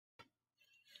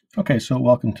Okay, so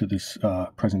welcome to this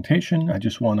presentation. I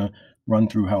just want to run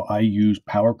through how I use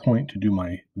PowerPoint to do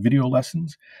my video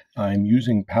lessons. I'm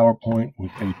using PowerPoint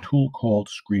with a tool called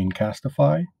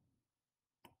ScreenCastify.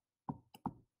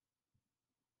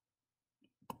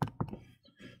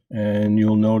 And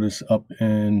you'll notice up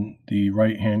in the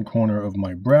right-hand corner of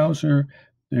my browser,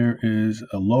 there is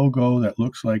a logo that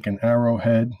looks like an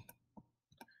arrowhead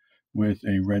with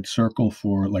a red circle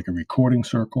for like a recording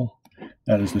circle.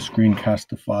 That is the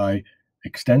ScreenCastify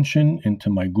extension into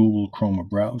my Google Chrome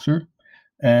browser.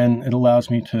 And it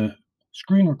allows me to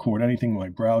screen record anything in my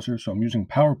browser. So I'm using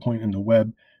PowerPoint in the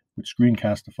web with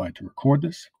ScreenCastify to record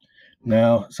this.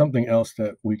 Now, something else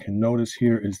that we can notice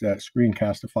here is that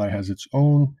ScreenCastify has its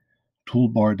own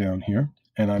toolbar down here,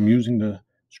 and I'm using the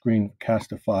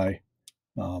ScreenCastify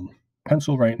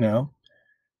pencil right now.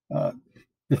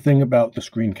 The thing about the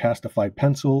ScreenCastify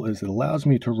pencil is it allows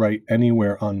me to write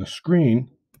anywhere on the screen.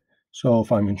 So if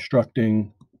I'm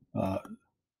instructing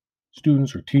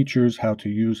students or teachers how to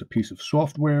use a piece of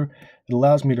software, it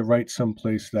allows me to write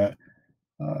someplace that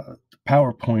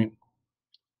PowerPoint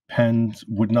pens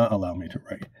would not allow me to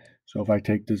write. So if I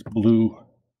take this blue,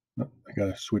 I got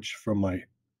to switch from my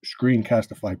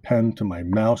ScreenCastify pen to my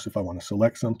mouse if I want to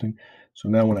select something. So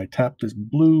now when I tap this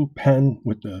blue pen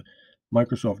with the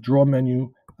Microsoft Draw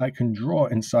menu, I can draw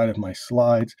inside of my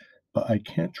slides, but I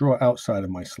can't draw outside of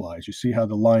my slides. You see how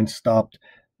the line stopped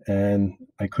and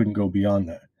I couldn't go beyond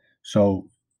that. So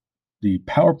the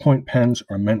PowerPoint pens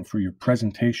are meant for your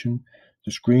presentation.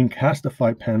 The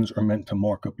ScreenCastify pens are meant to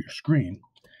mark up your screen.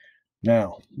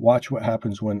 Now, watch what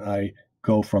happens when I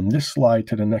go from this slide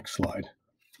to the next slide.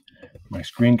 My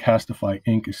ScreenCastify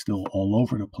ink is still all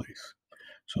over the place.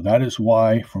 So that is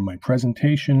why for my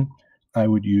presentation, I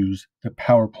would use the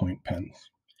PowerPoint pens.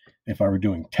 If I were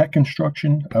doing tech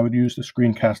instruction, I would use the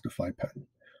ScreenCastify pen.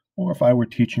 Or if I were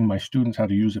teaching my students how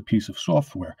to use a piece of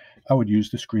software, I would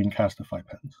use the ScreenCastify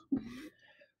pens.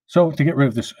 So to get rid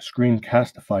of this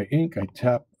ScreenCastify ink, I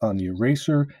tap on the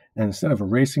eraser, and instead of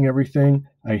erasing everything,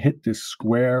 I hit this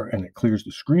square and it clears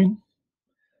the screen.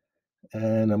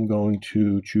 And I'm going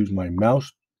to choose my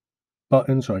mouse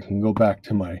button so I can go back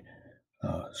to my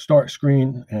start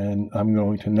screen, and I'm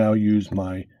going to now use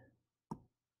my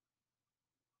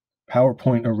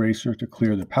PowerPoint eraser to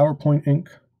clear the PowerPoint ink.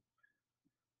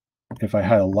 If I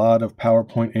had a lot of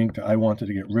PowerPoint ink that I wanted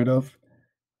to get rid of,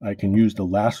 I can use the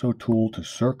lasso tool to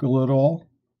circle it all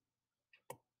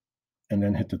and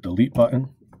then hit the delete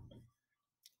button.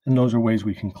 And those are ways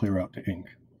we can clear out the ink.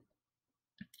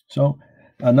 So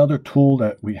another tool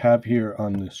that we have here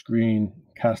on the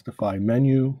ScreenCastify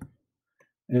menu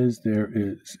is there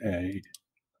is a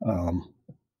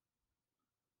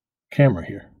camera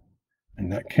here. And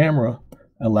that camera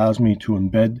allows me to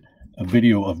embed a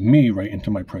video of me right into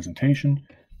my presentation.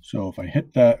 So if I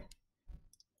hit that,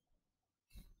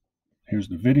 here's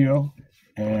the video,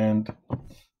 and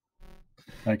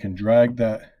I can drag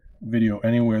that video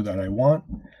anywhere that I want.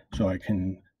 So I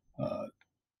can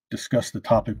discuss the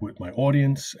topic with my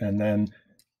audience and then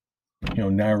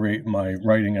narrate my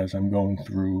writing as I'm going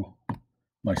through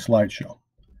my slideshow.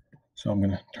 So I'm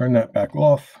going to turn that back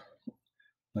off.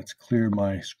 Let's clear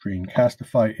my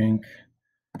ScreenCastify ink,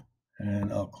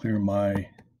 and I'll clear my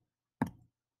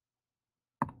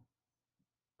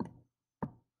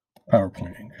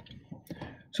PowerPoint ink.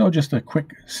 So just a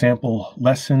quick sample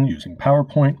lesson using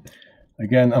PowerPoint.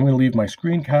 Again, I'm going to leave my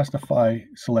ScreenCastify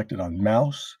selected on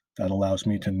mouse. That allows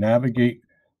me to navigate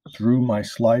through my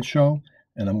slideshow,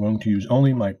 and I'm going to use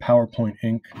only my PowerPoint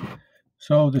ink.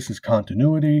 So this is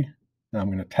continuity. Now I'm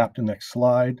going to tap the next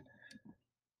slide.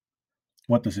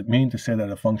 What does it mean to say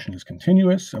that a function is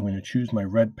continuous? I'm going to choose my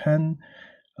red pen.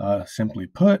 Simply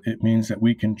put, it means that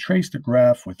we can trace the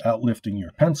graph without lifting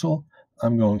your pencil.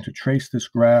 I'm going to trace this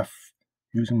graph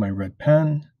using my red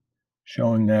pen,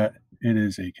 showing that it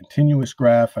is a continuous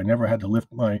graph. I never had to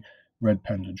lift my red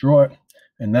pen to draw it.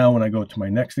 And now when I go to my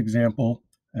next example,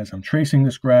 as I'm tracing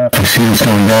this graph, I see it's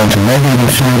going down to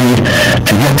 -30.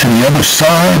 To get to the other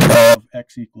side of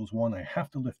x equals 1, I have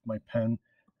to lift my pen,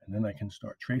 and then I can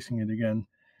start tracing it again.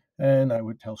 And I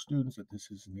would tell students that this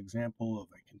is an example of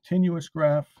a continuous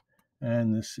graph,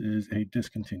 and this is a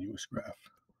discontinuous graph.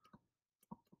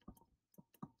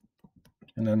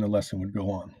 And then the lesson would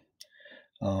go on.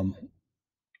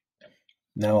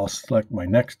 Now I'll select my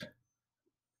next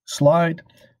slide,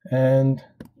 and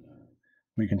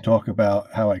we can talk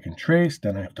about how I can trace.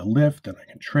 Then I have to lift, and I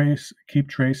can trace, keep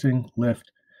tracing,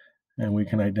 lift, and we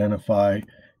can identify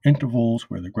intervals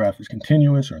where the graph is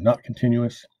continuous or not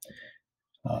continuous.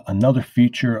 Another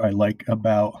feature I like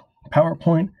about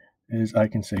PowerPoint is I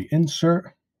can say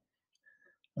insert.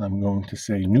 I'm going to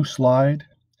say new slide,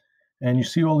 And you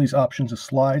see all these options of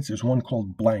slides. There's one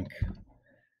called blank.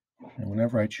 And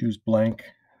whenever I choose blank,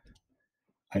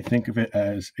 I think of it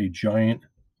as a giant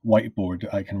whiteboard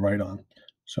that I can write on.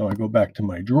 So I go back to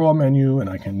my draw menu and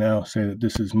I can now say that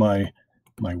this is my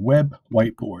web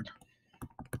whiteboard.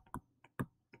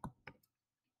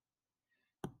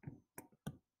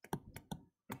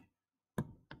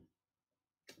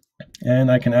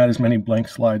 And I can add as many blank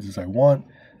slides as I want,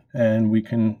 and we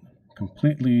can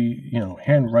completely,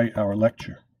 handwrite our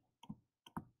lecture.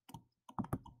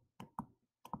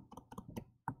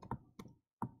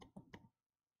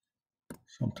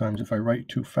 Sometimes if I write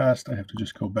too fast, I have to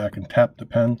just go back and tap the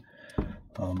pen.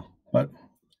 But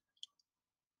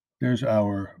there's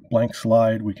our blank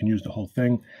slide. We can use the whole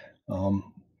thing.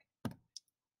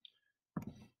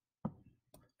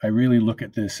 I really look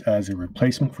at this as a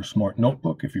replacement for Smart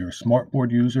Notebook. If you're a Smartboard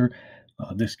user,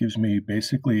 this gives me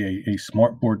basically a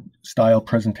Smartboard style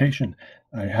presentation.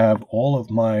 I have all of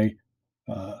my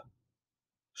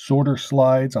sorter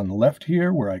slides on the left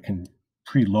here where I can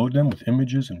preload them with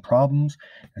images and problems,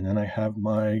 and then I have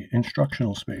my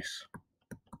instructional space.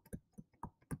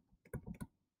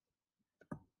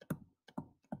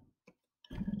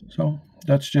 So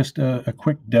that's just a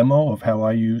quick demo of how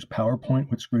I use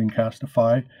PowerPoint with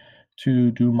ScreenCastify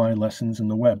to do my lessons in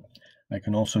the web. I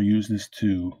can also use this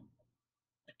to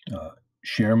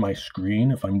share my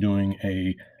screen if I'm doing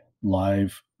a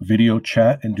live video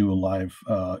chat and do a live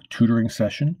tutoring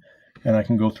session. And I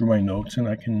can go through my notes and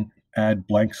I can add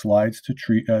blank slides to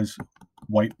treat as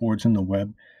whiteboards in the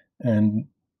web and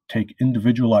take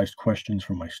individualized questions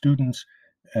from my students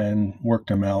and work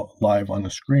them out live on the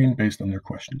screen based on their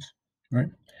questions. Right?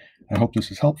 I hope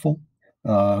this is helpful.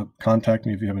 Contact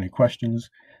me if you have any questions,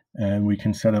 and we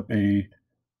can set up a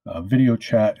video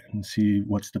chat and see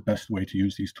what's the best way to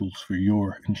use these tools for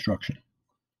your instruction.